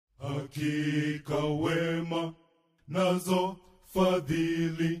hakika wema nazo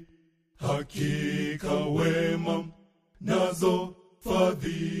fadhili, hakika wema nazo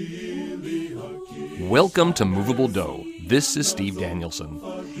fadhili, hakika. Welcome to Movable Dough. This is Steve Danielson.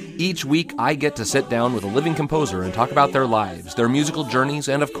 Each week, I get to sit down with a living composer and talk about their lives, their musical journeys,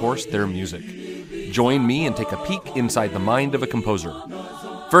 and of course, their music. Join me and take a peek inside the mind of a composer.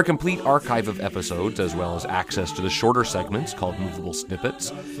 For a complete archive of episodes, as well as access to the shorter segments called Movable Snippets,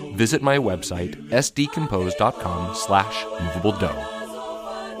 visit my website,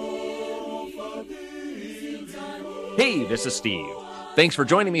 sdcompose.com/movabledough. Hey, this is Steve. Thanks for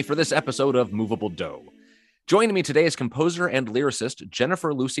joining me for this episode of Movable Dough. Joining me today is composer and lyricist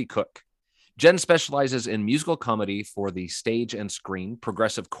Jennifer Lucy Cook. Jen specializes in musical comedy for the stage and screen,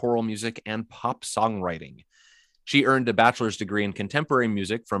 progressive choral music, and pop songwriting. She earned a bachelor's degree in contemporary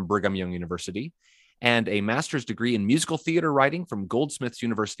music from Brigham Young University and a master's degree in musical theater writing from Goldsmiths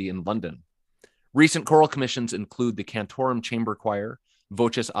University in London. Recent choral commissions include the Cantorum Chamber Choir,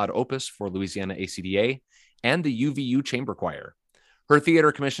 Voces ad Opus for Louisiana ACDA, and the UVU Chamber Choir. Her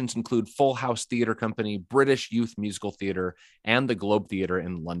theater commissions include Full House Theatre Company, British Youth Musical Theatre, and the Globe Theatre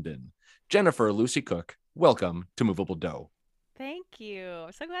in London. Jennifer Lucy Cook, welcome to Movable Dough. Thank you.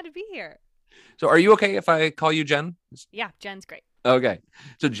 I'm so glad to be here. So are you okay if I call you Jen? Yeah, Jen's great. Okay.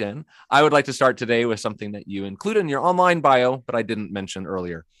 So Jen, I would like to start today with something that you include in your online bio, but I didn't mention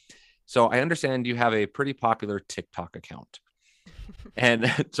earlier. So I understand you have a pretty popular TikTok account. And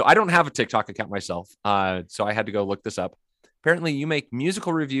so I don't have a TikTok account myself. So I had to go look this up. Apparently you make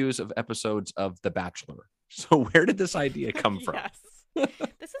musical reviews of episodes of The Bachelor. So where did this idea come from? Yes.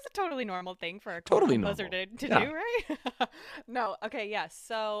 This is a totally normal thing for a Totally composer normal. to Yeah. do, right? No, okay, yes.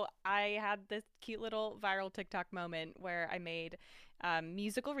 So I had this cute little viral TikTok moment where I made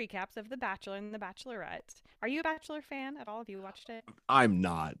musical recaps of The Bachelor and The Bachelorette. Are you a Bachelor fan at all? Have you watched it? I'm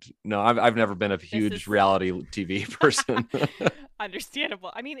not. No, I've never been a huge is- reality TV person.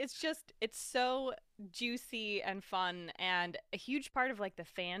 Understandable. I mean, it's so juicy and fun, and a huge part of like the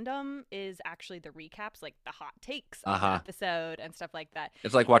fandom is actually the recaps, like the hot takes on the episode and stuff like that.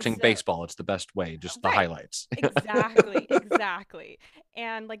 It's like watching So- baseball. It's the best way, just the Right. highlights. Exactly.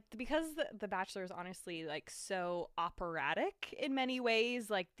 And like because the Bachelor is honestly like so operatic in many ways,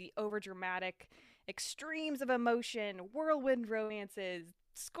 like the overdramatic extremes of emotion, whirlwind romances,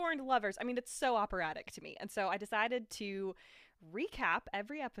 scorned lovers. I mean, it's so operatic to me. And so I decided to recap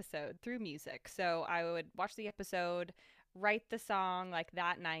every episode through music. So I would watch the episode, write the song like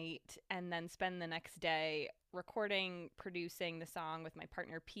that night, and then spend the next day recording, producing the song with my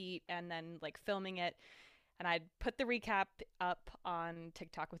partner Pete, and then like filming it. And I'd put the recap up on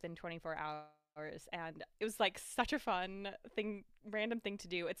TikTok within 24 hours. And it was like such a fun thing, random thing to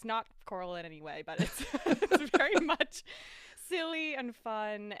do. It's not choral in any way, but it's, it's very much silly and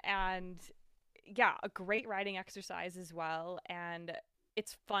fun. And yeah, a great writing exercise as well. And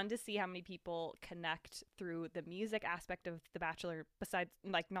it's fun to see how many people connect through the music aspect of The Bachelor, besides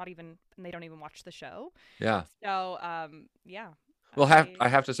like they don't even watch the show. Yeah. So, yeah. Well, I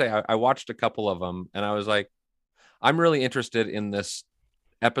have to say, I watched a couple of them and I was like, I'm really interested in this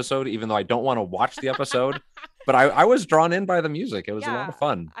episode, even though I don't want to watch the episode, but I was drawn in by the music. It was a lot of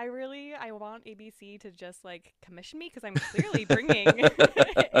fun. I want ABC to just like commission me because I'm clearly bringing in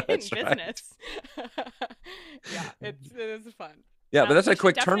That's right. business. Yeah, it is fun. Yeah, but that's You a should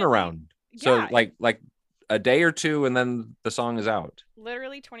quick definitely- turnaround. So Yeah, like a day or two and then the song is out.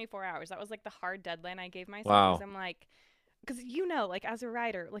 literally 24 hours. That was like the hard deadline I gave myself. Wow. 'Cause I'm like, because like as a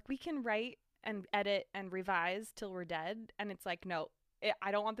writer, like we can write and edit and revise till we're dead, and it's like no.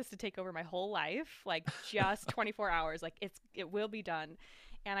 I don't want this to take over my whole life. Like just 24 hours. Like it will be done.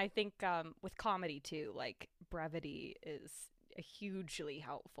 And I think with comedy too, like brevity is hugely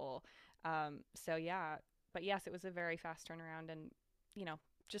helpful. So yeah, but yes, it was a very fast turnaround, and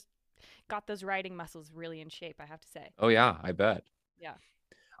just got those writing muscles really in shape, I have to say. Oh yeah, I bet. Yeah.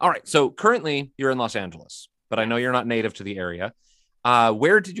 All right. So currently you're in Los Angeles, but I know you're not native to the area.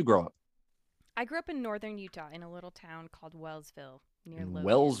 Where did you grow up? I grew up in northern Utah in a little town called Wellsville near In Logan.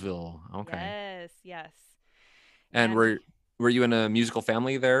 Wellsville. Okay. Yes. And were you in a musical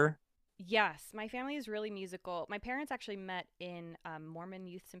family there? Yes, my family is really musical. My parents actually met in Mormon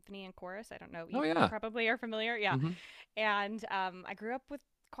Youth Symphony and Chorus. I don't know. Oh, You yeah. probably are familiar. Yeah. Mhm. And I grew up with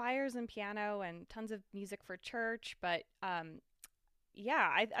choirs and piano and tons of music for church. But yeah,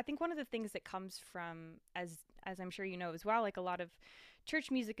 I think one of the things that comes from, as I'm sure you know as well, like a lot of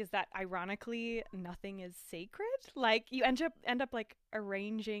church music is that ironically nothing is sacred. Like you end up like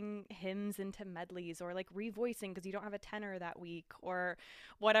arranging hymns into medleys or like revoicing because you don't have a tenor that week or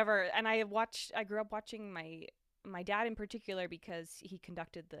whatever. And I grew up watching my my dad in particular, because he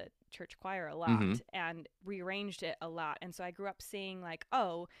conducted the church choir a lot Mm-hmm. and rearranged it a lot. And so I grew up seeing like,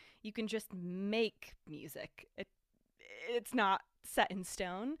 oh, you can just make music. It's not set in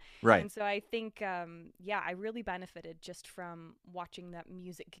stone. Right. And so I think, yeah, I really benefited just from watching that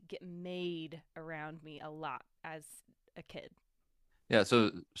music get made around me a lot as a kid. Yeah.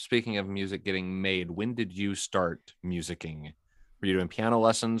 So speaking of music getting made, when did you start musicking? Were you doing piano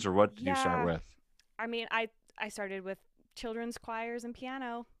lessons, or what did you start Yeah, with? I mean, I started with children's choirs and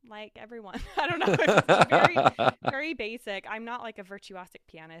piano, like everyone. I don't know. It's very very basic. I'm not like a virtuosic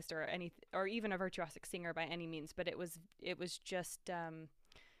pianist or any or even a virtuosic singer by any means, but it was just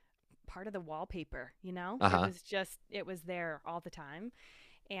part of the wallpaper, you know? Uh-huh. It was there all the time.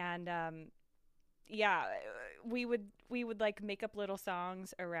 And yeah, we would like make up little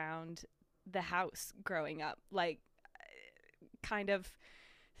songs around the house growing up, like kind of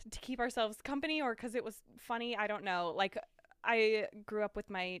to keep ourselves company or because it was funny. I don't know. Like I grew up with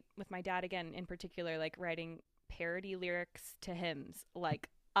my dad again in particular, like writing parody lyrics to hymns, like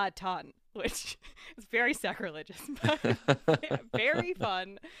a ton, which is very sacrilegious, but very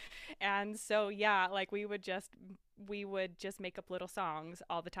fun. And so yeah, like we would just make up little songs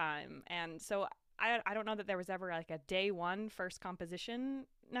all the time. And so I don't know that there was ever like a day one first composition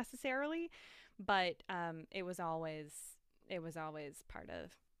necessarily, but it was always part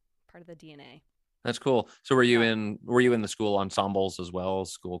of the DNA. That's cool. So were you Yeah. in the school ensembles as well,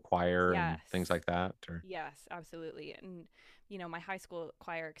 school choir and Yes. things like that? Or Yes, absolutely. And my high school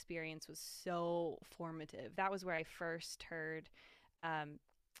choir experience was so formative. That was where I first heard um,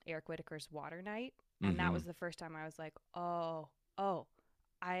 Eric Whitacre's Water Night, and that mm-hmm. was the first time I was like, oh,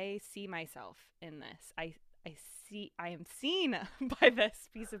 I see myself in this. I am seen by this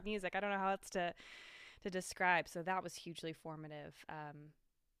piece of music. I don't know how else to describe. So that was hugely formative.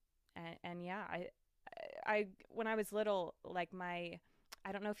 And yeah, I when I was little, like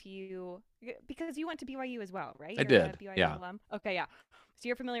I don't know if you, because you went to BYU as well, right? I You're a did. BYU Yeah. alum. Okay, yeah. So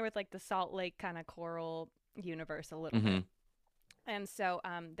you're familiar with like the Salt Lake kind of choral universe a little Mm-hmm. bit. And so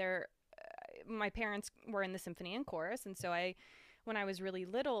my parents were in the symphony and chorus, and so when I was really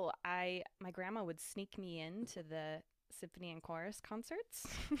little, my grandma would sneak me into the symphony and chorus concerts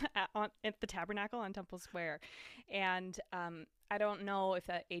at the Tabernacle on Temple Square. And I don't know if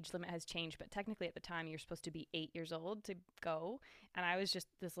that age limit has changed, but technically at the time you're supposed to be 8 years old to go. And I was just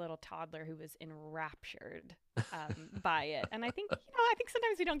this little toddler who was enraptured by it. And I think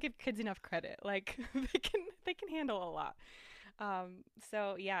sometimes we don't give kids enough credit. Like they can handle a lot.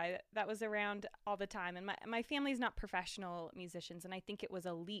 So yeah, that was around all the time. And my family's not professional musicians, and I think it was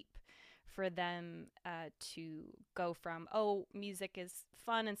a leap for them to go from, oh, music is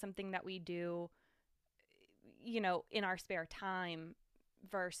fun and something that we do, in our spare time,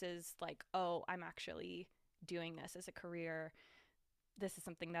 versus like, oh, I'm actually doing this as a career. This is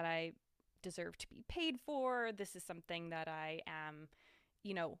something that I deserve to be paid for. This is something that I am,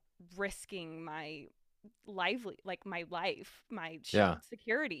 risking my my life, my Yeah.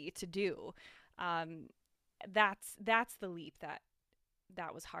 security to do. Um, that's the leap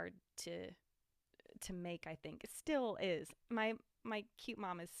that was hard to make. I think it still is. My cute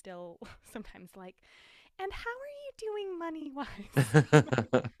mom is still sometimes like, and how are you doing money wise?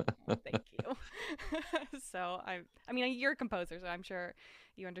 Thank you. So I mean, you're a composer, so I'm sure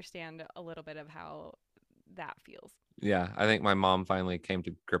you understand a little bit of how that feels. Yeah, I think my mom finally came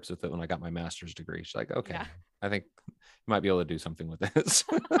to grips with it when I got my master's degree. She's like, okay, Yeah. I think you might be able to do something with this.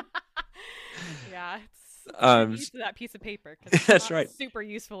 Yeah, you're um, used to that piece of paper because it's that's not right. super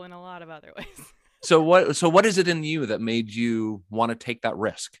useful in a lot of other ways. So what is it in you that made you want to take that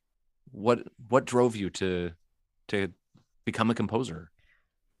risk? What drove you to become a composer?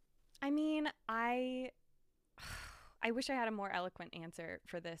 I mean, I wish I had a more eloquent answer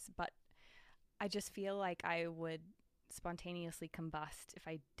for this, but I just feel like I would spontaneously combust if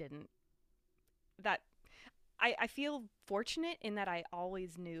I didn't. That I feel fortunate in that I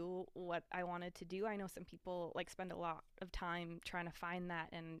always knew what I wanted to do. I know some people like spend a lot of time trying to find that,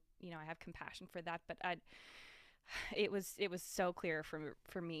 and I have compassion for that. But it was so clear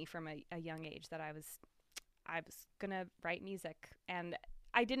for me from a young age that I was gonna write music, and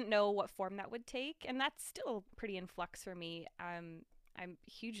I didn't know what form that would take, and that's still pretty in flux for me. I'm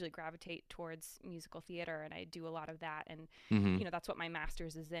hugely gravitate towards musical theater, and I do a lot of that, and Mm-hmm. that's what my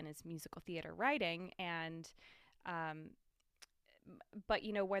master's is musical theater writing. And um, but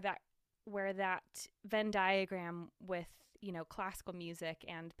where that Venn diagram with classical music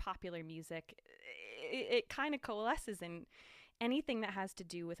and popular music, it kind of coalesces in anything that has to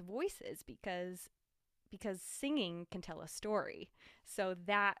do with voices, because singing can tell a story. So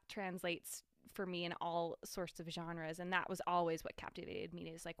that translates for me in all sorts of genres, and that was always what captivated me,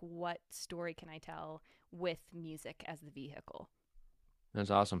 is like, what story can I tell with music as the vehicle?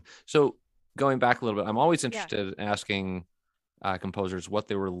 That's awesome. So going back a little bit, I'm always Yeah. interested in asking composers what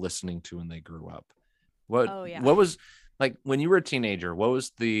they were listening to when they grew up. What Oh yeah. what was like when you were a teenager? What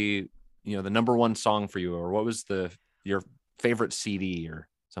was the the number one song for you, or what was your favorite CD or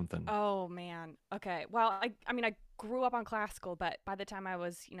something? Oh man. Okay. Well, I mean, I grew up on classical, but by the time I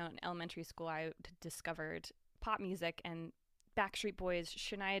was, in elementary school, discovered pop music and Backstreet Boys,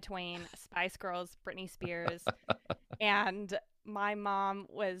 Shania Twain, Spice Girls, Britney Spears, and my mom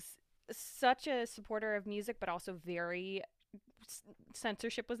was such a supporter of music, but also very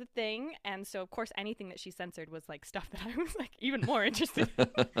censorship was a thing, and so of course anything that she censored was like stuff that I was like even more interested in.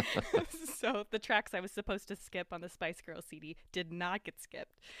 So the tracks I was supposed to skip on the Spice Girls CD did not get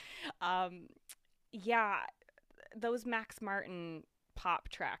skipped. Yeah, those Max Martin pop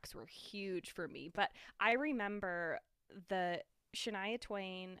tracks were huge for me, but I remember the Shania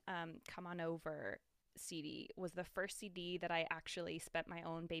Twain Come On Over CD was the first CD that I actually spent my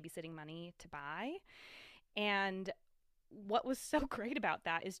own babysitting money to buy. And what was so great about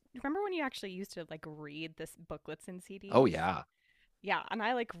that is, remember when you actually used to like read this booklets in CDs? Oh yeah. Yeah, and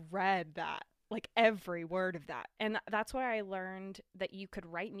I like read that, like every word of that. And that's where I learned that you could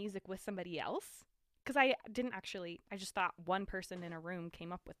write music with somebody else. Because I didn't actually, I just thought one person in a room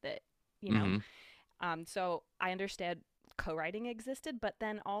came up with it, you know? So I understood co-writing existed, but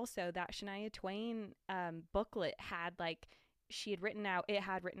then also that Shania Twain booklet had like, it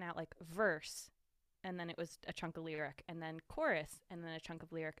had written out like verse, and then it was a chunk of lyric, and then chorus, and then a chunk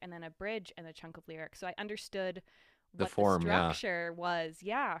of lyric, and then a bridge and a chunk of lyric. So I understood The what form, the structure was,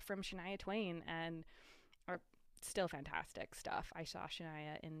 from Shania Twain, and are still fantastic stuff. I saw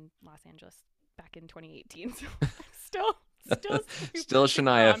Shania in Los Angeles back in 2018, so I'm Still super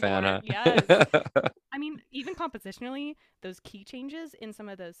Shania on fan, huh? board. Yes. I mean, even compositionally, those key changes in some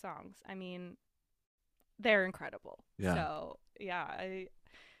of those songs, I mean, they're incredible. Yeah. So yeah,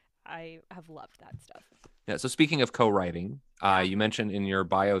 I have loved that stuff. Yeah. So speaking of co-writing, Yeah. you mentioned in your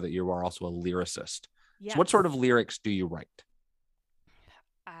bio that you are also a lyricist. Yes. So what sort of lyrics do you write?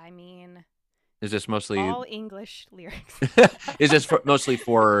 I mean, Is this mostly all English lyrics. is this mostly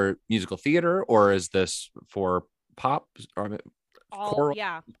for musical theater, or is this for pop or choral?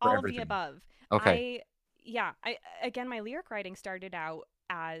 All of everything? the above. Okay. I again, my lyric writing started out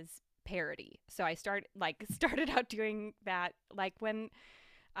as parody. So I started out doing that like when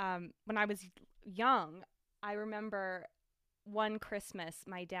I was young. I remember one Christmas,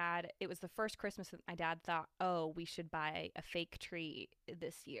 it was the first Christmas that my dad thought, oh, we should buy a fake tree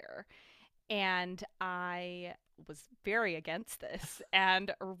this year. And I was very against this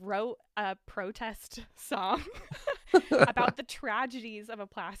and wrote a protest song about the tragedies of a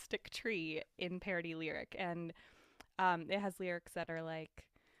plastic tree in parody lyric. And it has lyrics that are like,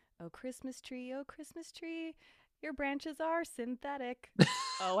 oh, Christmas tree, your branches are synthetic.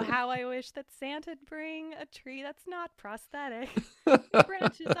 Oh, how I wish that Santa'd bring a tree that's not prosthetic. Your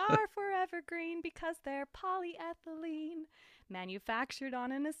branches are forever green because they're polyethylene, manufactured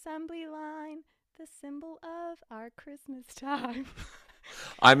on an assembly line, the symbol of our Christmas time.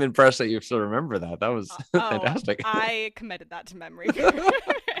 I'm impressed that you still remember that. That was fantastic. I committed that to memory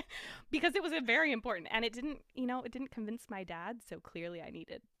because it was a very important, and it didn't convince my dad. So clearly I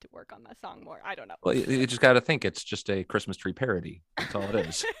needed to work on that song more. I don't know. Well, you just got to think it's just a Christmas tree parody. That's all it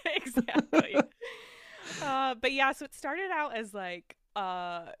is. Exactly. But yeah, so it started out as like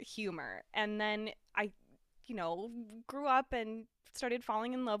humor, and then I, grew up and started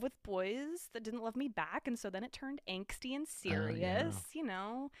falling in love with boys that didn't love me back, and so then it turned angsty and serious.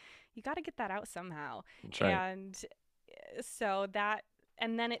 You got to get that out somehow. That's right. And so that,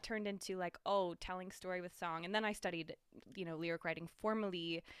 and then it turned into like, oh, telling story with song. And then I studied, lyric writing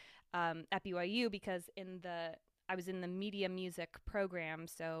formally at BYU because I was in the media music program,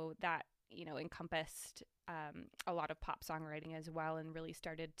 so that encompassed a lot of pop songwriting as well, and really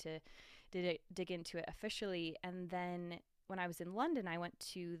started to dig into it officially. And then when I was in London, I went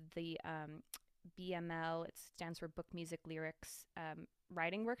to the BML, it stands for Book Music Lyrics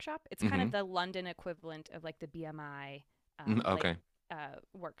writing workshop. It's kind of the London equivalent of like the BMI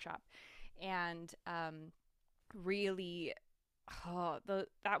workshop. And really,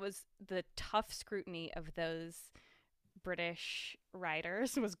 that was the tough scrutiny of those British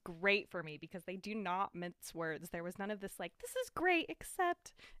writers was great for me because they do not mince words. There was none of this like, this is great,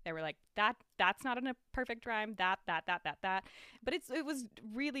 except they were like, that's not in a perfect rhyme, that. But it was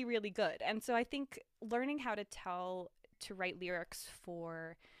really, really good. And so I think learning how to write lyrics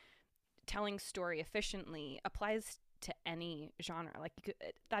for telling story efficiently applies to any genre. Like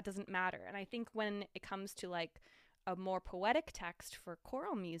that doesn't matter. And I think when it comes to like a more poetic text for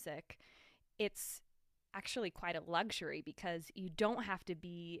choral music, it's actually quite a luxury because you don't have to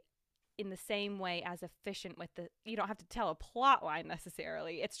be in the same way as efficient with you don't have to tell a plot line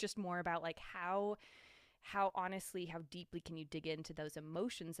necessarily. It's just more about like how honestly, how deeply can you dig into those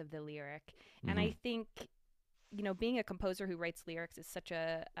emotions of the lyric. And I think, you know, being a composer who writes lyrics is such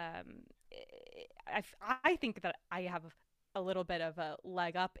a I think that I have a little bit of a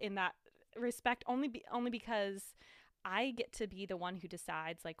leg up in that respect, only because I get to be the one who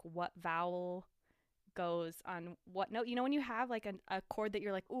decides like what vowel goes on what note. You know, when you have like a chord that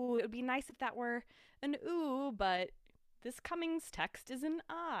you're like, ooh, it would be nice if that were an ooh, but this Cummings text is an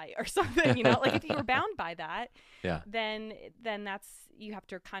I or something, you know, like if you were bound by that, Yeah. then that's, you have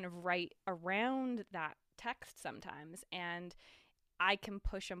to kind of write around that text sometimes. And I can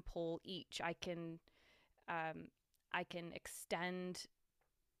push and pull each. I can extend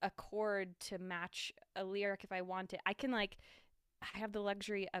a chord to match a lyric if I want it. I have the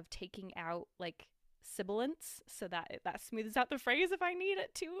luxury of taking out like sibilants so that smooths out the phrase if I need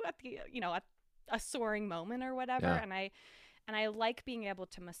it to at the, you know, at a soaring moment or whatever. Yeah. And I like being able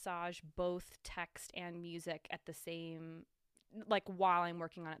to massage both text and music at the same, like while I'm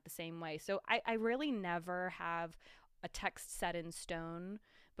working on it the same way. So I really never have a text set in stone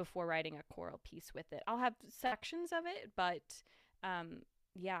before writing a choral piece with it. I'll have sections of it, but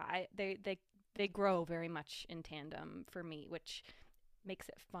they grow very much in tandem for me, which makes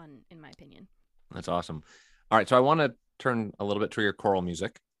it fun in my opinion. That's awesome. All right, so I want to turn a little bit to your choral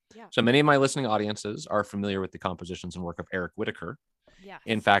music. Yeah. So many of my listening audiences are familiar with the compositions and work of Eric Whitacre. Yes.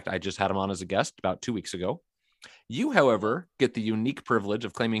 In fact, I just had him on as a guest about 2 weeks ago. You, however, get the unique privilege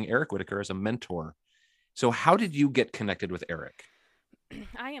of claiming Eric Whitacre as a mentor. So how did you get connected with Eric?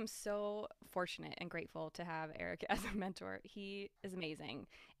 I am so fortunate and grateful to have Eric as a mentor. He is amazing.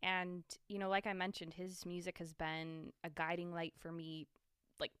 And, you know, like I mentioned, his music has been a guiding light for me,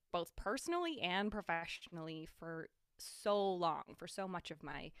 like both personally and professionally for so long, for so much of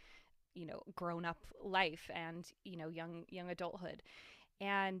my, you know, grown up life and, you know, young adulthood.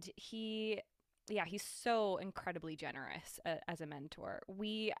 And he's so incredibly generous as a mentor.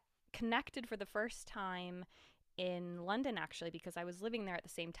 We connected for the first time in London, actually, because I was living there at the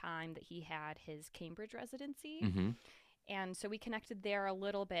same time that he had his Cambridge residency. Mm-hmm. And so we connected there a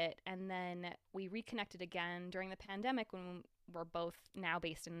little bit, and then we reconnected again during the pandemic when we're both now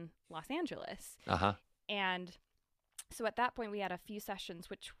based in Los Angeles. Uh-huh. And so at that point we had a few sessions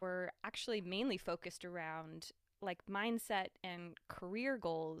which were actually mainly focused around like mindset and career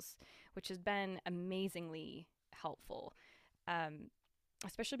goals, which has been amazingly helpful,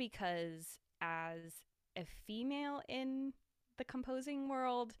 especially because as a female in the composing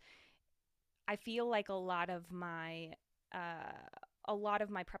world, I feel like a lot of my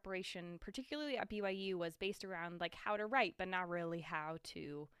preparation, particularly at BYU, was based around like how to write, but not really how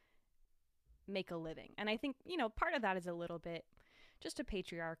to make a living. And I think, you know, part of that is a little bit just a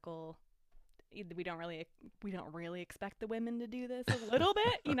patriarchal, we don't really expect the women to do this a little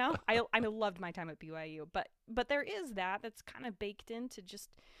bit, you know. I loved my time at BYU, but there is that's kind of baked into just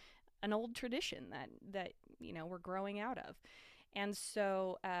an old tradition that you know we're growing out of. And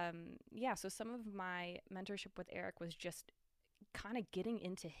so so some of my mentorship with Eric was just kind of getting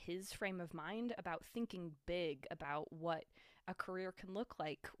into his frame of mind about thinking big about what a career can look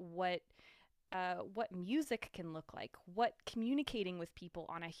like, what music can look like, what communicating with people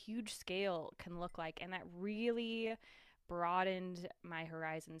on a huge scale can look like. And that really broadened my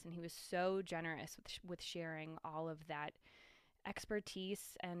horizons. And he was so generous with sharing all of that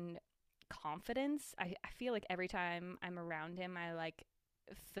expertise and confidence. I feel like every time I'm around him, I like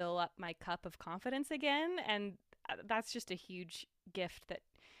fill up my cup of confidence again. And that's just a huge gift that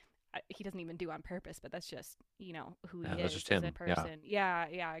he doesn't even do on purpose, but that's just, you know, who he is as a person. Yeah,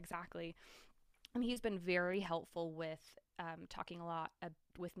 exactly. And he's been very helpful with talking a lot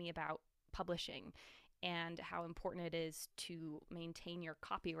with me about publishing and how important it is to maintain your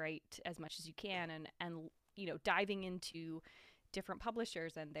copyright as much as you can, and you know, diving into different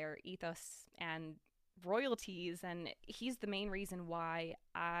publishers and their ethos and royalties. And he's the main reason why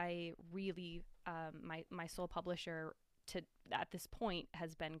I really my sole publisher at this point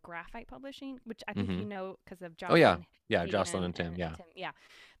has been Graphite Publishing, which I think you know because of Jocelyn. Jocelyn and Tim. Tim. Yeah,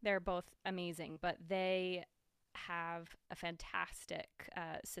 they're both amazing, but they have a fantastic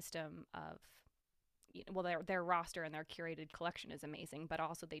system of, you know, well, their roster and their curated collection is amazing, but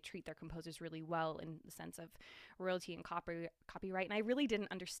also they treat their composers really well in the sense of royalty and copyright. And I really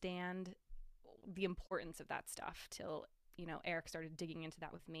didn't understand the importance of that stuff till, you know, Eric started digging into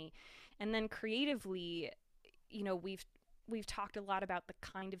that with me. And then creatively, we've talked a lot about the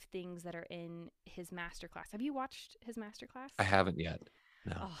kind of things that are in his masterclass. Have you watched his masterclass? I haven't yet.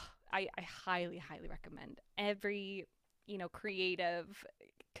 No. Oh, I highly, highly recommend every, creative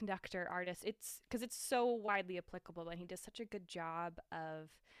conductor, artist. It's because it's so widely applicable, and he does such a good job of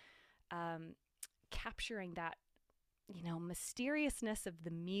capturing that, mysteriousness of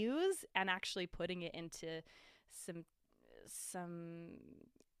the muse and actually putting it into some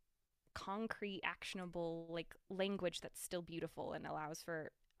concrete, actionable, like, language that's still beautiful and allows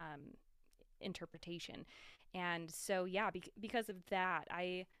for interpretation. And so, yeah, because of that,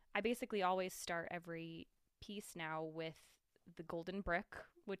 I basically always start every piece now with the golden brick,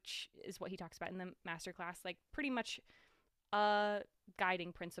 which is what he talks about in the masterclass, like pretty much a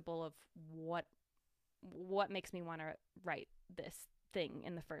guiding principle of what makes me want to write this thing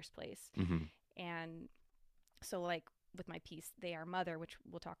in the first place. Mm-hmm. And so, like, with my piece, They Are Mother, which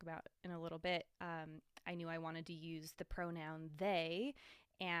we'll talk about in a little bit, I knew I wanted to use the pronoun they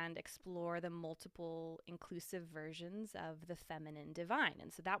and explore the multiple inclusive versions of the feminine divine.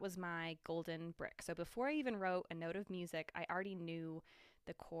 And so that was my golden brick. So before I even wrote a note of music, I already knew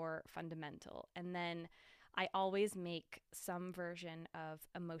the core fundamental. And then I always make some version of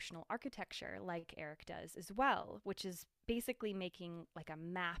emotional architecture, like Eric does as well, which is basically making like a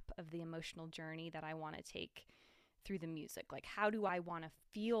map of the emotional journey that I want to take through the music. Like, how do I want to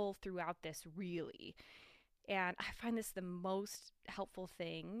feel throughout this, really? And I find this the most helpful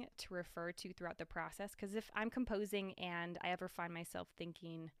thing to refer to throughout the process, because if I'm composing and I ever find myself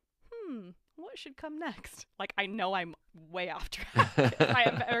thinking, what should come next? Like, I know I'm way off track if I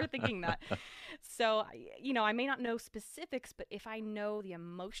am ever thinking that. So, I may not know specifics, but if I know the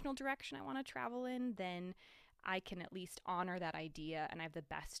emotional direction I want to travel in, then I can at least honor that idea, and I have the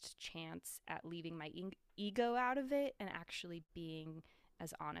best chance at leaving my ego out of it and actually being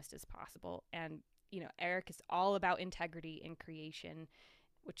as honest as possible. And Eric is all about integrity in creation,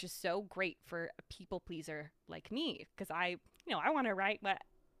 which is so great for a people pleaser like me, because I want to write what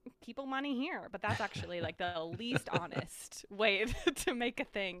people want to hear, but that's actually like the least honest way to make a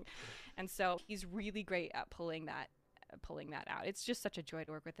thing. And so he's really great at pulling that out. It's just such a joy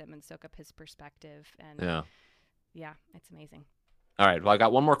to work with him and soak up his perspective. And yeah, it's amazing. All right. Well, I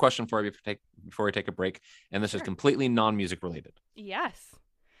got one more question for you before we take a break, and this is completely non-music related. Yes.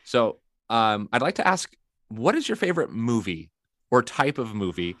 So I'd like to ask, what is your favorite movie or type of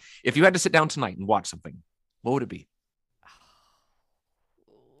movie? If you had to sit down tonight and watch something, what would it be?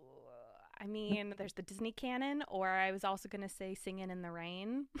 I mean, there's the Disney canon, or I was also going to say Singin' in the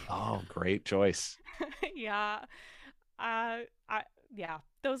Rain. Oh, great choice. Yeah. Yeah,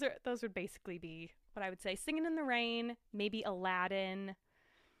 those would basically be what I would say. Singin' in the Rain, maybe Aladdin,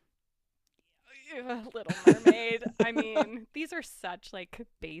 Little Mermaid. I mean, these are such like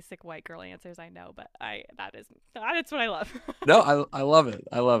basic white girl answers, I know, but that's what I love. No, I love it.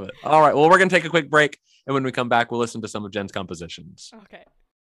 I love it. All right. Well, we're going to take a quick break, and when we come back, we'll listen to some of Jen's compositions. Okay.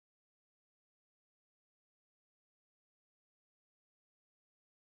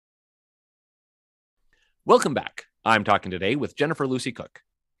 Welcome back. I'm talking today with Jennifer Lucy Cook.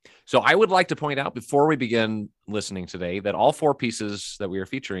 So I would like to point out before we begin listening today that all four pieces that we are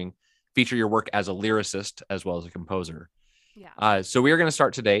featuring feature your work as a lyricist as well as a composer. Yeah. So we are going to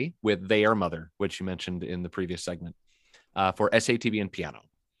start today with They Are Mother, which you mentioned in the previous segment, for SATB and piano.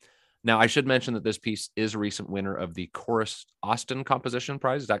 Now, I should mention that this piece is a recent winner of the Chorus Austin Composition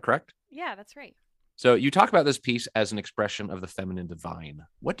Prize. Is that correct? Yeah, that's right. So you talk about this piece as an expression of the feminine divine.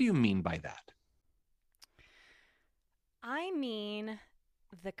 What do you mean by that? I mean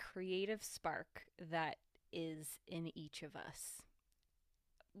the creative spark that is in each of us.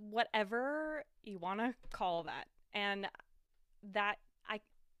 Whatever you want to call that. And that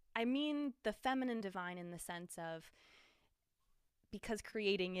I mean the feminine divine in the sense of, because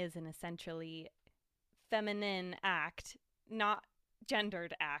creating is an essentially feminine act, not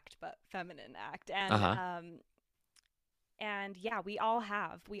gendered act, but feminine act. And and yeah, we all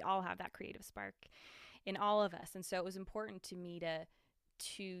have that creative spark in all of us. And so it was important to me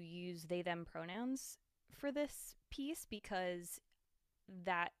to use they them pronouns for this piece, because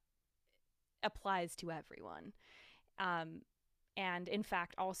that applies to everyone. And in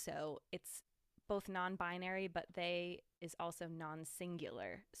fact, also it's both non-binary, but they is also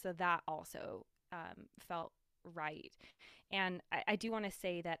non-singular. So that also felt right. And I do want to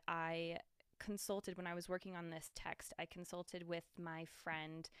say that I consulted, when I was working on this text, I consulted with my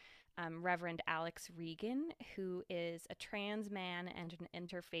friend, Reverend Alex Regan, who is a trans man and an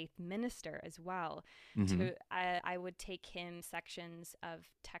interfaith minister as well. Mm-hmm. I would take him sections of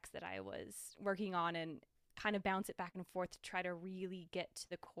text that I was working on and kind of bounce it back and forth to try to really get to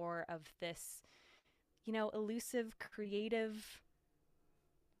the core of this elusive, creative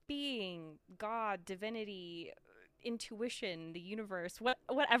being, God, divinity, intuition, the universe,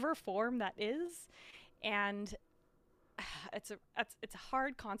 whatever form that is. And it's a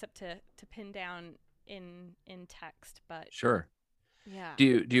hard concept to pin down in text, but Sure. yeah.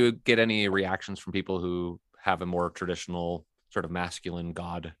 Do you get any reactions from people who have a more traditional sort of masculine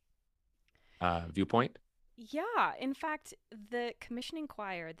God viewpoint? Yeah, in fact, the commissioning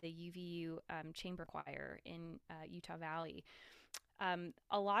choir, the UVU chamber choir in Utah Valley,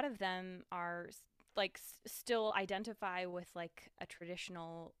 a lot of them are still identify with like a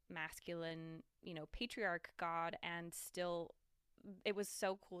traditional masculine, patriarch God, and still, it was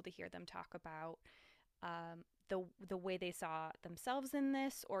so cool to hear them talk about the way they saw themselves in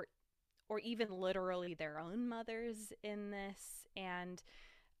this, or even literally their own mothers in this, and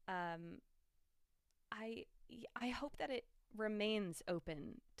um, I hope that it remains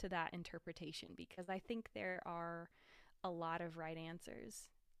open to that interpretation, because I think there are a lot of right answers.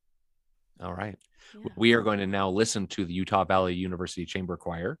 All right. Yeah. We are going to now listen to the Utah Valley University Chamber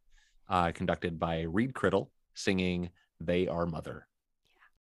Choir, conducted by Reed Criddle, singing They Are Mother.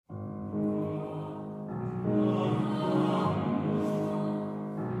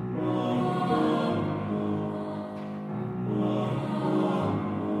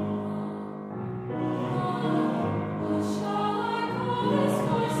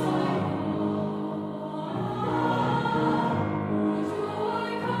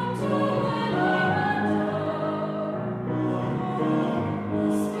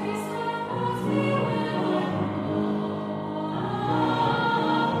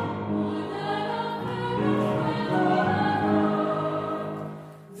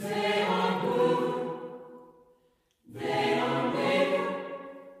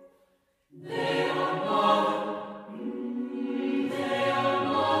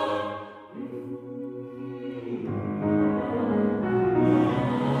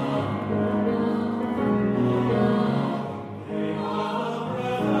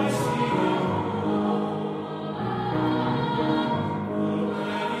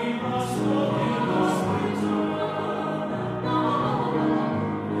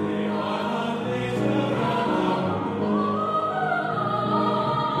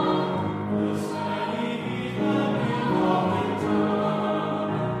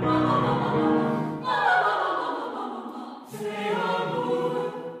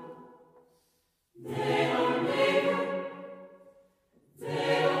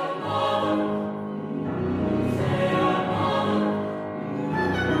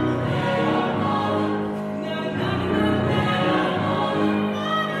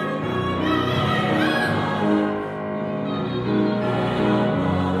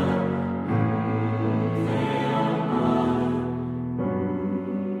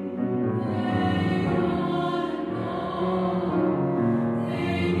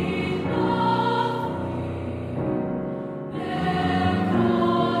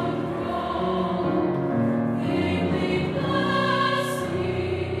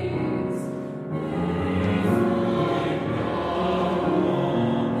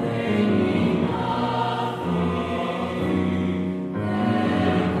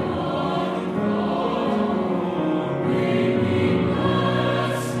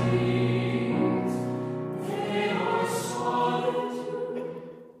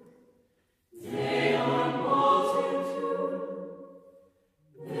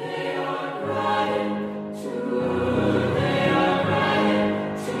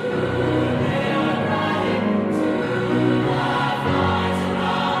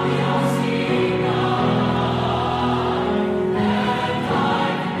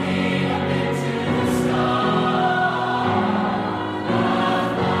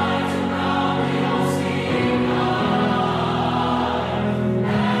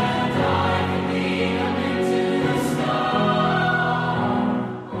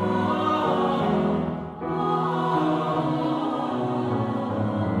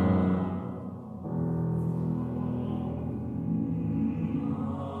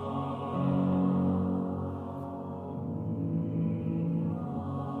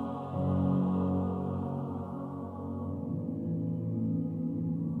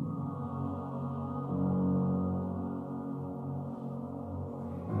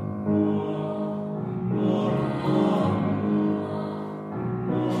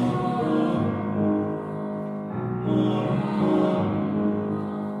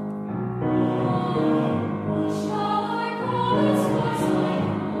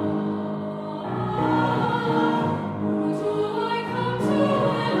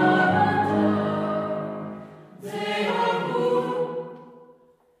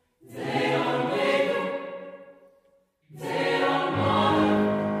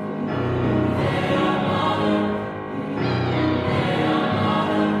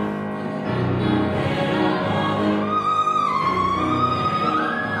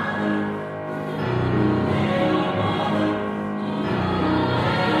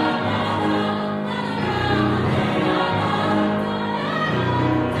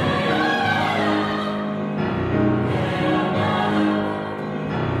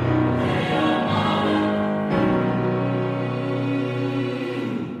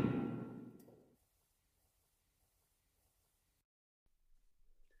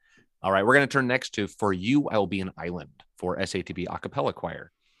 All right, we're going to turn next to For You, I Will Be an Island for SATB a cappella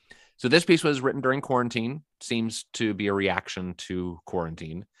choir. So this piece was written during quarantine, seems to be a reaction to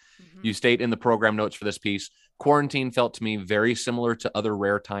quarantine. You state in the program notes for this piece, quarantine felt to me very similar to other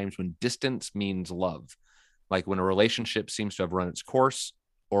rare times when distance means love, like when a relationship seems to have run its course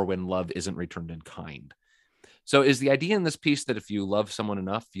or when love isn't returned in kind. So is the idea in this piece that if you love someone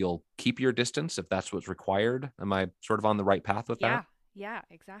enough, you'll keep your distance if that's what's required? Am I sort of on the right path with that? Yeah,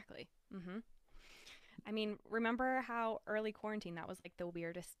 exactly. I mean, remember how early quarantine that was like the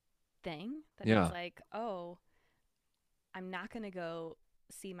weirdest thing? That Yeah. it's like, oh, I'm not going to go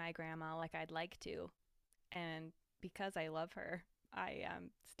see my grandma like I'd like to. And because I love her, I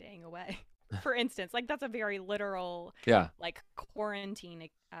am staying away. For instance, like that's a very literal, Yeah. like quarantine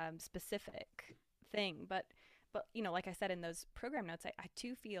specific thing. But like I said in those program notes, I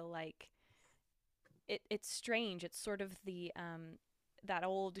do feel like it's strange. It's sort of the that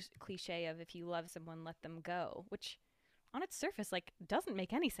old cliche of if you love someone, let them go, which on its surface like doesn't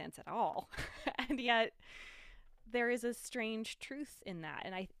make any sense at all. And yet there is a strange truth in that.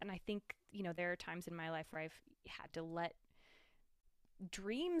 And I think, there are times in my life where I've had to let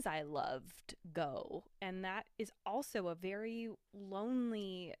dreams I loved go. And that is also a very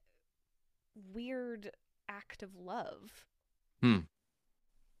lonely, weird act of love.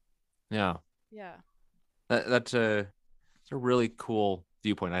 Yeah. Yeah. That's it's a really cool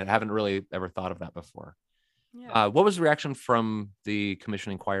viewpoint. I haven't really ever thought of that before. Yeah. What was the reaction from the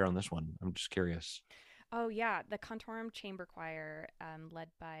commissioning choir on this one? I'm just curious. Oh, yeah. The Cantorum Chamber Choir, led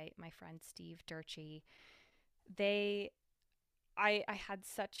by my friend Steve Durchie, I had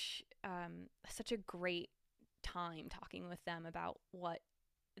such a great time talking with them about what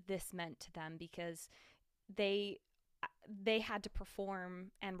this meant to them, because they they had to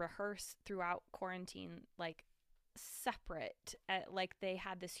perform and rehearse throughout quarantine, like separate. Like they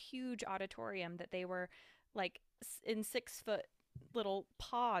had this huge auditorium that they were like in 6 foot little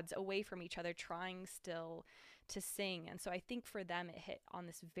pods away from each other, trying still to sing. And so I think for them it hit on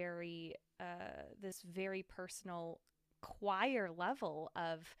this very personal choir level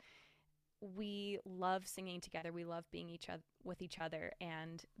of, we love singing together, we love being with each other,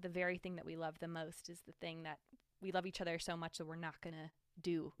 and the very thing that we love the most is the thing that we love each other so much that we're not going to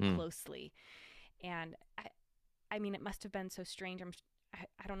do closely. And I mean, it must have been so strange.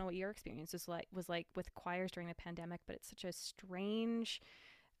 I don't know what your experience was like with choirs during the pandemic, but it's such a strange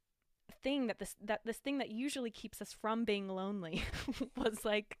thing that this thing that usually keeps us from being lonely was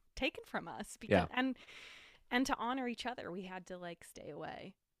like taken from us, because and to honor each other, we had to like stay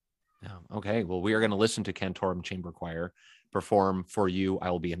away. Yeah. Okay. Well, we are going to listen to Cantorum Chamber Choir perform For You,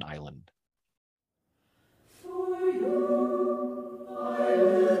 I Will Be an Island. For you, I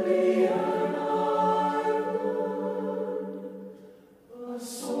will be an island, a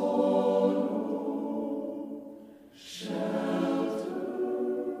solo shelter.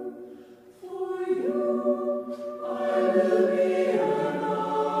 For you, I will be an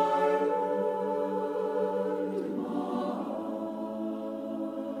island, miles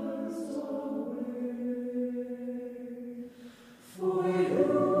away. For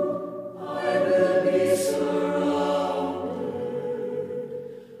you,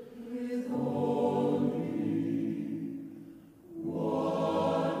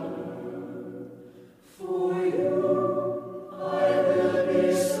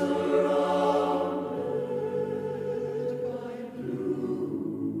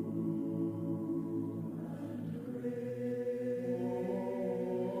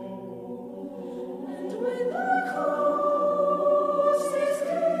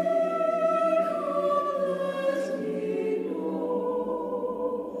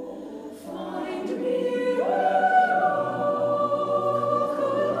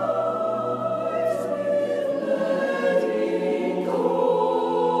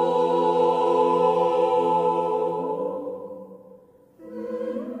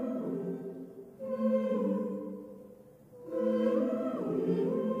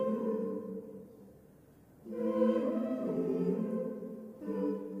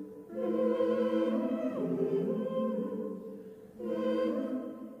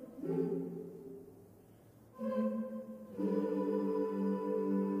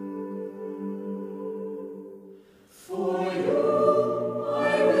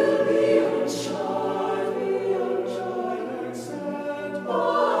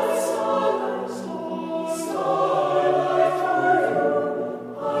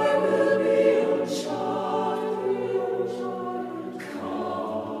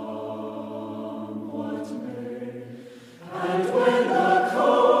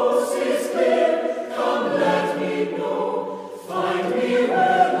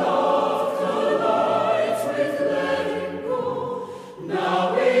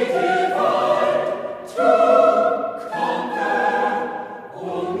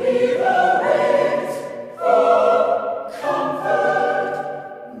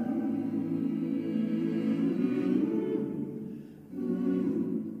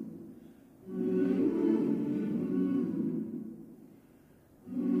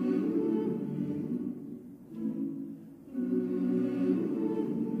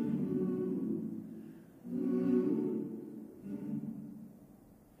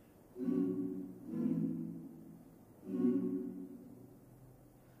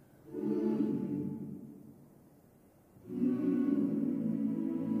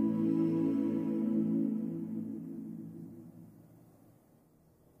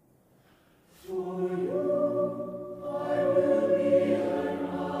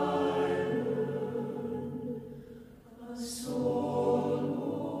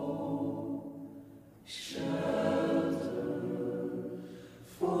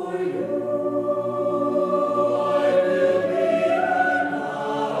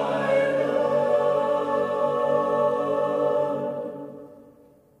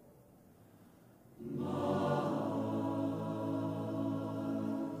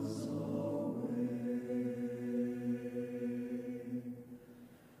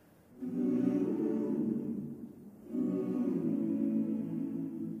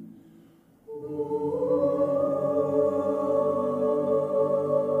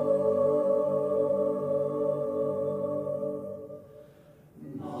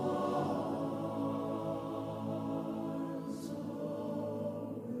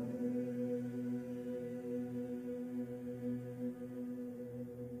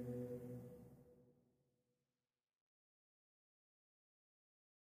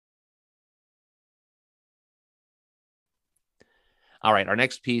 All right, our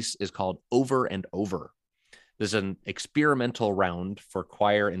next piece is called Over and Over. This is an experimental round for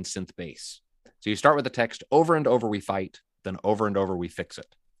choir and synth bass. So you start with the text, over and over we fight, then over and over we fix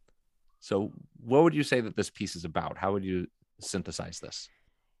it. So what would you say that this piece is about? How would you synthesize this?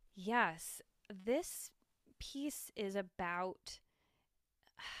 Yes, this piece is about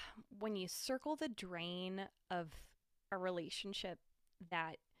when you circle the drain of a relationship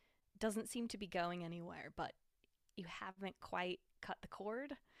that doesn't seem to be going anywhere, but you haven't quite cut the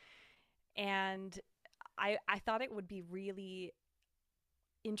cord. And I thought it would be really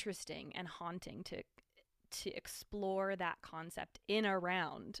interesting and haunting to explore that concept in a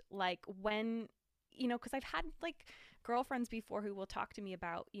round, like when, because I've had like girlfriends before who will talk to me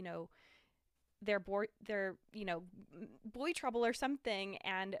about, their boy trouble or something,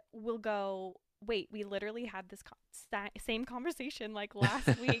 and we'll go, wait, we literally had this same conversation like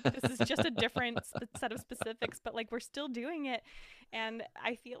last week. This is just a different set of specifics, but like we're still doing it. And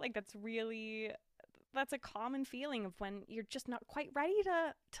I feel like that's a common feeling of when you're just not quite ready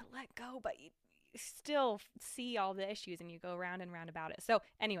to let go, but you still see all the issues and you go round and round about it. So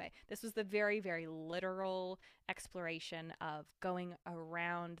anyway, this was the very, very literal exploration of going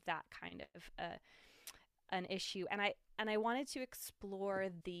around that kind of an issue. And I wanted to explore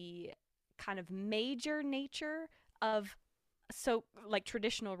the kind of major nature of, so like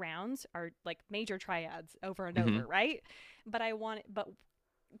traditional rounds are like major triads over and over, right? But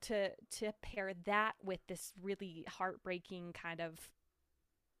to pair that with this really heartbreaking kind of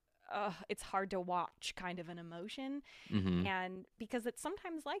it's hard to watch kind of an emotion. And because it's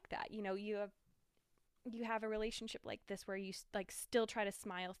sometimes like that, you have a relationship like this where you like still try to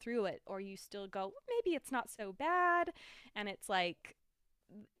smile through it, or you still go, maybe it's not so bad, and it's like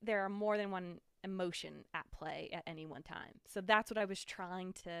there are more than one emotion at play at any one time. So that's what I was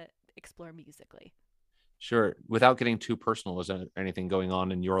trying to explore musically. Sure. Without getting too personal, was there anything going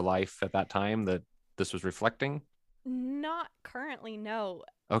on in your life at that time that this was reflecting? Not currently, no.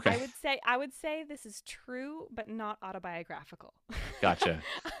 Okay. I would say this is true, but not autobiographical. Gotcha.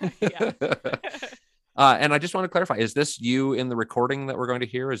 Yeah. And I just want to clarify, is this you in the recording that we're going to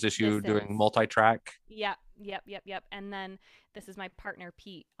hear? Is this you doing multi-track? Yep. And then this is my partner,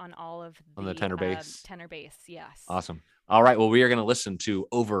 Pete, on all of the tenor bass. Tenor bass, yes. Awesome. All right. Well, we are going to listen to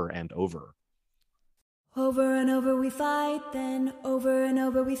Over and Over. Over and over we fight, then over and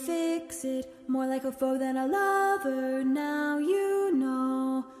over we fix it. More like a foe than a lover, now you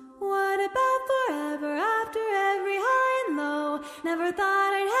know. What about forever after every high and low? Never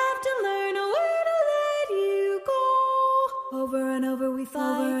thought I'd have to learn a way to let you go. Over and over we fight,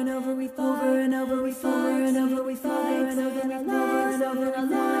 over and over we fight, over and over we fight, over and over we fight, over and over and over and over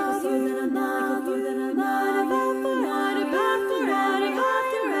and over and over.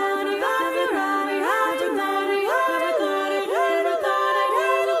 What about forever after every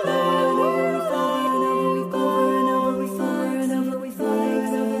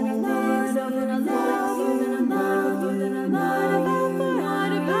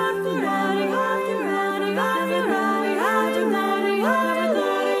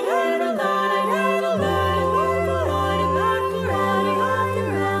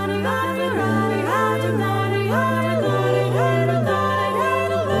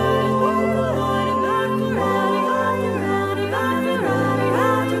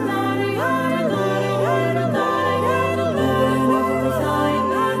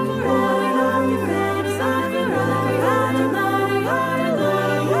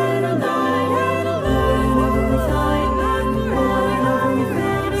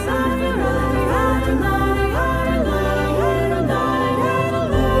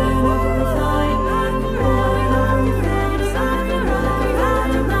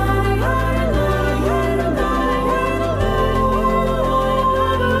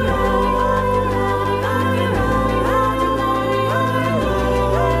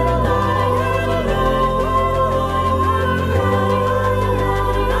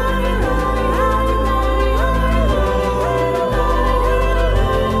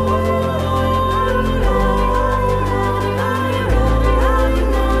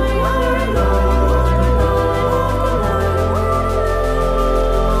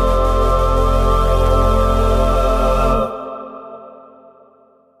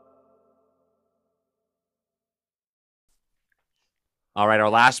All right,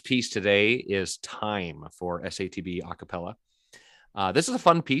 our last piece today is Time for SATB acapella. This is a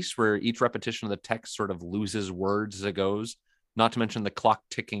fun piece where each repetition of the text sort of loses words as it goes, not to mention the clock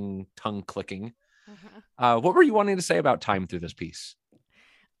ticking, tongue clicking. What were you wanting to say about Time through this piece?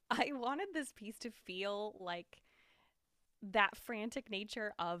 I wanted this piece to feel like that frantic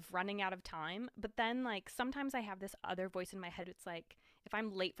nature of running out of time. But then, like, sometimes I have this other voice in my head. It's like, if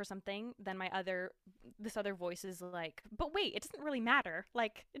I'm late for something, then this other voice is like, but wait, it doesn't really matter.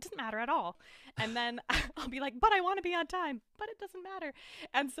 Like, it doesn't matter at all. And then I'll be like, but I want to be on time, but it doesn't matter.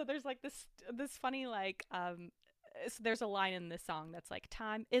 And so there's like this funny, like, so there's a line in this song that's like,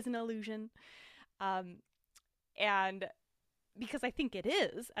 time is an illusion. And because I think it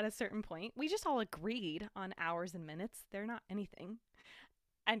is at a certain point, we just all agreed on hours and minutes. They're not anything.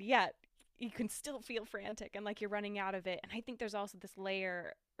 And yet you can still feel frantic and like you're running out of it. And I think there's also this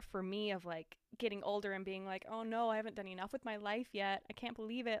layer for me of like getting older and being like, oh no, I haven't done enough with my life yet. I can't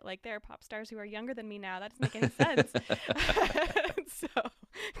believe it. Like, there are pop stars who are younger than me now. That doesn't make any sense. So,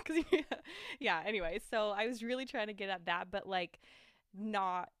 because yeah, anyway, so I was really trying to get at that, but like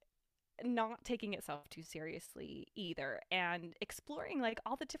not taking itself too seriously either, and exploring like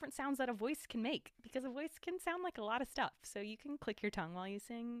all the different sounds that a voice can make, because a voice can sound like a lot of stuff, so you can click your tongue while you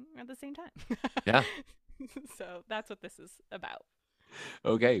sing at the same time. Yeah. So that's what this is about.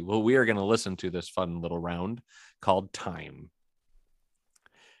 Okay, well, we are going to listen to this fun little round called Time.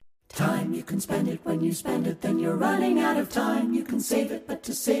 Time, you can spend it. When you spend it, then you're running out of time. You can save it, but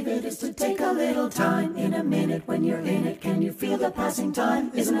to save it is to take a little time. In a minute, when you're in it, can you feel the passing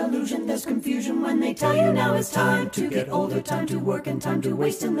time? Is an illusion, there's confusion when they tell you now it's time to get older, time to work and time to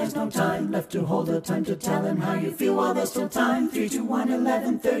waste, and there's no time left to hold her, time to tell him how you feel while there's still time. 3, 2, 1,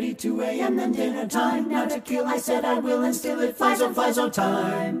 11:32 a.m. then dinner time. Now to kill, I said I will, and still it flies, oh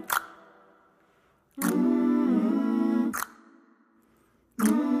time.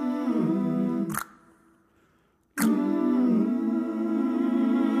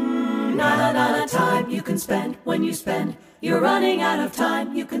 Time you can spend. When you spend, you're running out of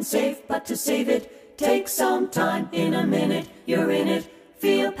time. You can save, but to save it takes some time. In a minute, you're in it.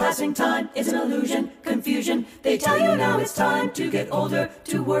 Feel passing time is an illusion, confusion. They tell you now it's time to get older,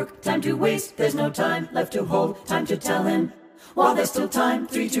 to work, time to waste. There's no time left to hold, time to tell him while there's still time.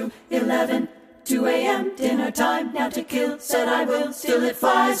 3 to 11, 2 a.m. dinner time. Now to kill, said I will, still it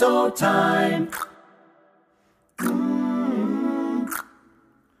flies, oh time.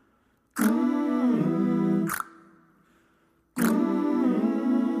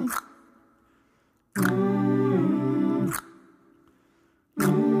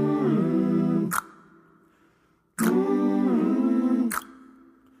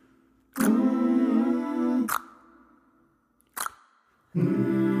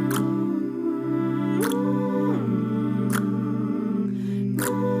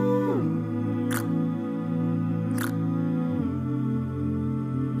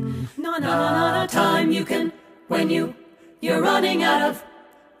 Time you can, when you're running out of,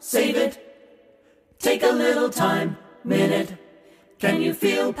 save it, take a little time, minute, can you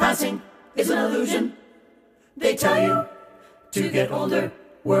feel passing is an illusion? They tell you to get older,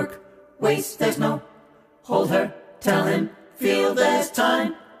 work, waste, there's no, hold her, tell him, feel there's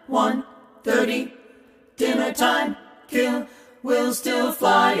time, 1:30, dinner time, kill, will still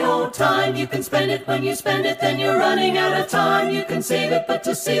fly, oh time, you can spend it. When you spend it, then you're running out of time. You can save it, but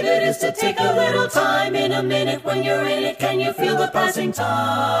to save it is to take a little time. In a minute, when you're in it, can you feel the passing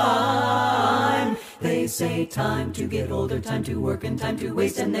time? They say time to get older, time to work and time to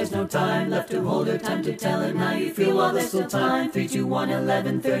waste, and there's no time left to hold her, time to tell him how you feel while there's still time. 3, 2, 1,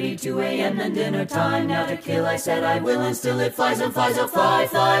 11:32 a.m. then dinner time. Now to kill, I said I will, and still it flies and flies, oh fly,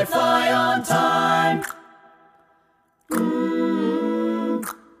 fly, fly on time.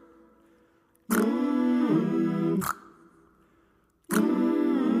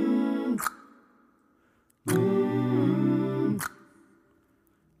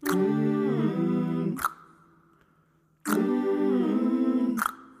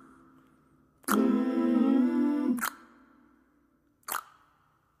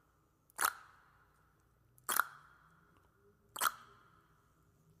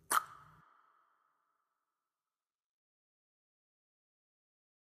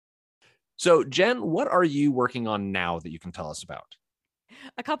 So, Jen, what are you working on now that you can tell us about?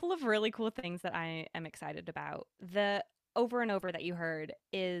 A couple of really cool things that I am excited about. The Over and Over that you heard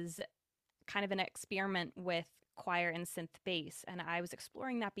is kind of an experiment with choir and synth bass. And I was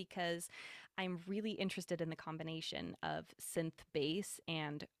exploring that because I'm really interested in the combination of synth bass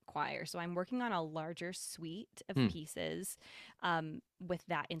and choir. So I'm working on a larger suite of pieces with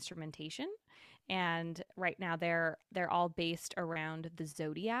that instrumentation. And right now they're all based around the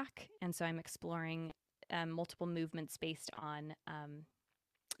zodiac. And so I'm exploring multiple movements based on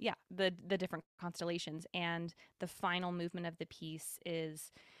the different constellations. And the final movement of the piece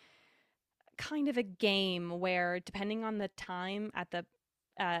is kind of a game where, depending on the time at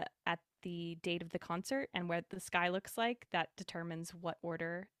the date of the concert and what the sky looks like, that determines what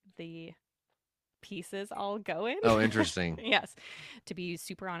order the pieces all go in. Oh, interesting. Yes. To be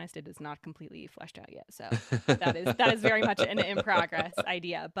super honest, it is not completely fleshed out yet. So that is very much an in progress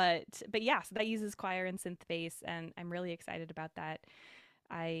idea. But yeah, so that uses choir and synth bass, and I'm really excited about that.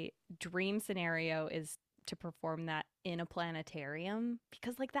 Dream scenario is to perform that in a planetarium,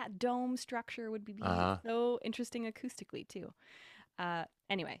 because like that dome structure would be so interesting acoustically too.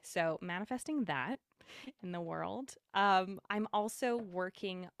 Anyway, so manifesting that in the world. I'm also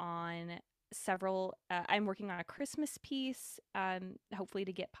working on I'm working on a Christmas piece, hopefully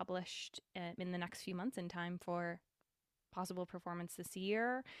to get published in the next few months in time for possible performance this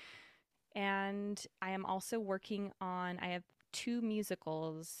year. And I am also working on, I have 2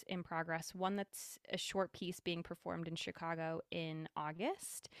 musicals in progress. One that's a short piece being performed in Chicago in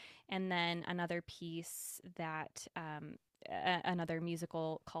August, and then another piece that, another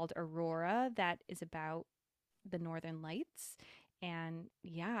musical called Aurora that is about the Northern Lights. And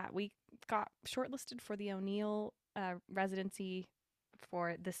yeah, we got shortlisted for the O'Neill residency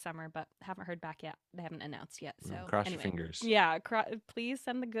for this summer, but haven't heard back yet. They haven't announced yet. So cross your fingers. Yeah, please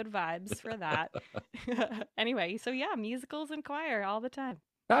send the good vibes for that. Anyway, so yeah, musicals and choir all the time.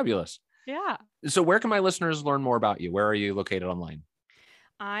 Fabulous. Yeah. So where can my listeners learn more about you? Where are you located online?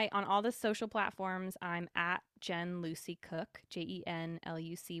 On all the social platforms, I'm at Jen Lucy Cook,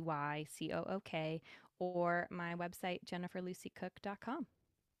 JenLucyCook, or my website, jenniferlucycook.com.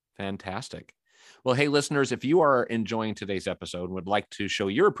 Fantastic. Well, hey, listeners, if you are enjoying today's episode and would like to show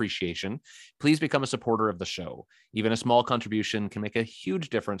your appreciation, please become a supporter of the show. Even a small contribution can make a huge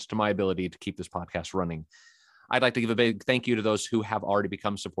difference to my ability to keep this podcast running. I'd like to give a big thank you to those who have already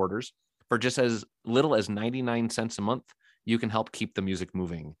become supporters. For just as little as 99 cents a month, you can help keep the music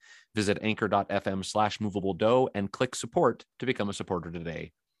moving. Visit anchor.fm/movabledough and click support to become a supporter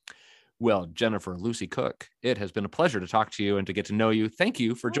today. Well, Jennifer Lucy Cook, it has been a pleasure to talk to you and to get to know you. Thank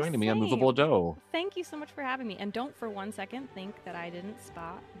you for joining me on Movable Dough. Thank you so much for having me. And don't for one second think that I didn't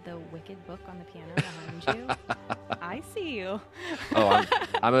spot the wicked book on the piano behind you. I see you. Oh,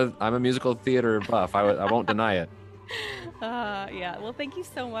 I'm a musical theater buff. I won't deny it. Yeah. Well, thank you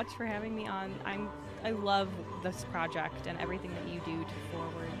so much for having me on. I love this project and everything that you do to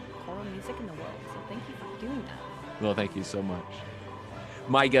forward choral music in the world. So thank you for doing that. Well, thank you so much.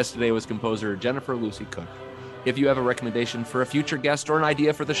 My guest today was composer Jennifer Lucy Cook. If you have a recommendation for a future guest or an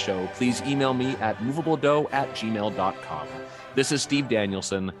idea for the show, please email me at movabledough@gmail.com. This is Steve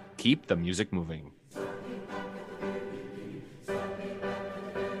Danielson. Keep the music moving.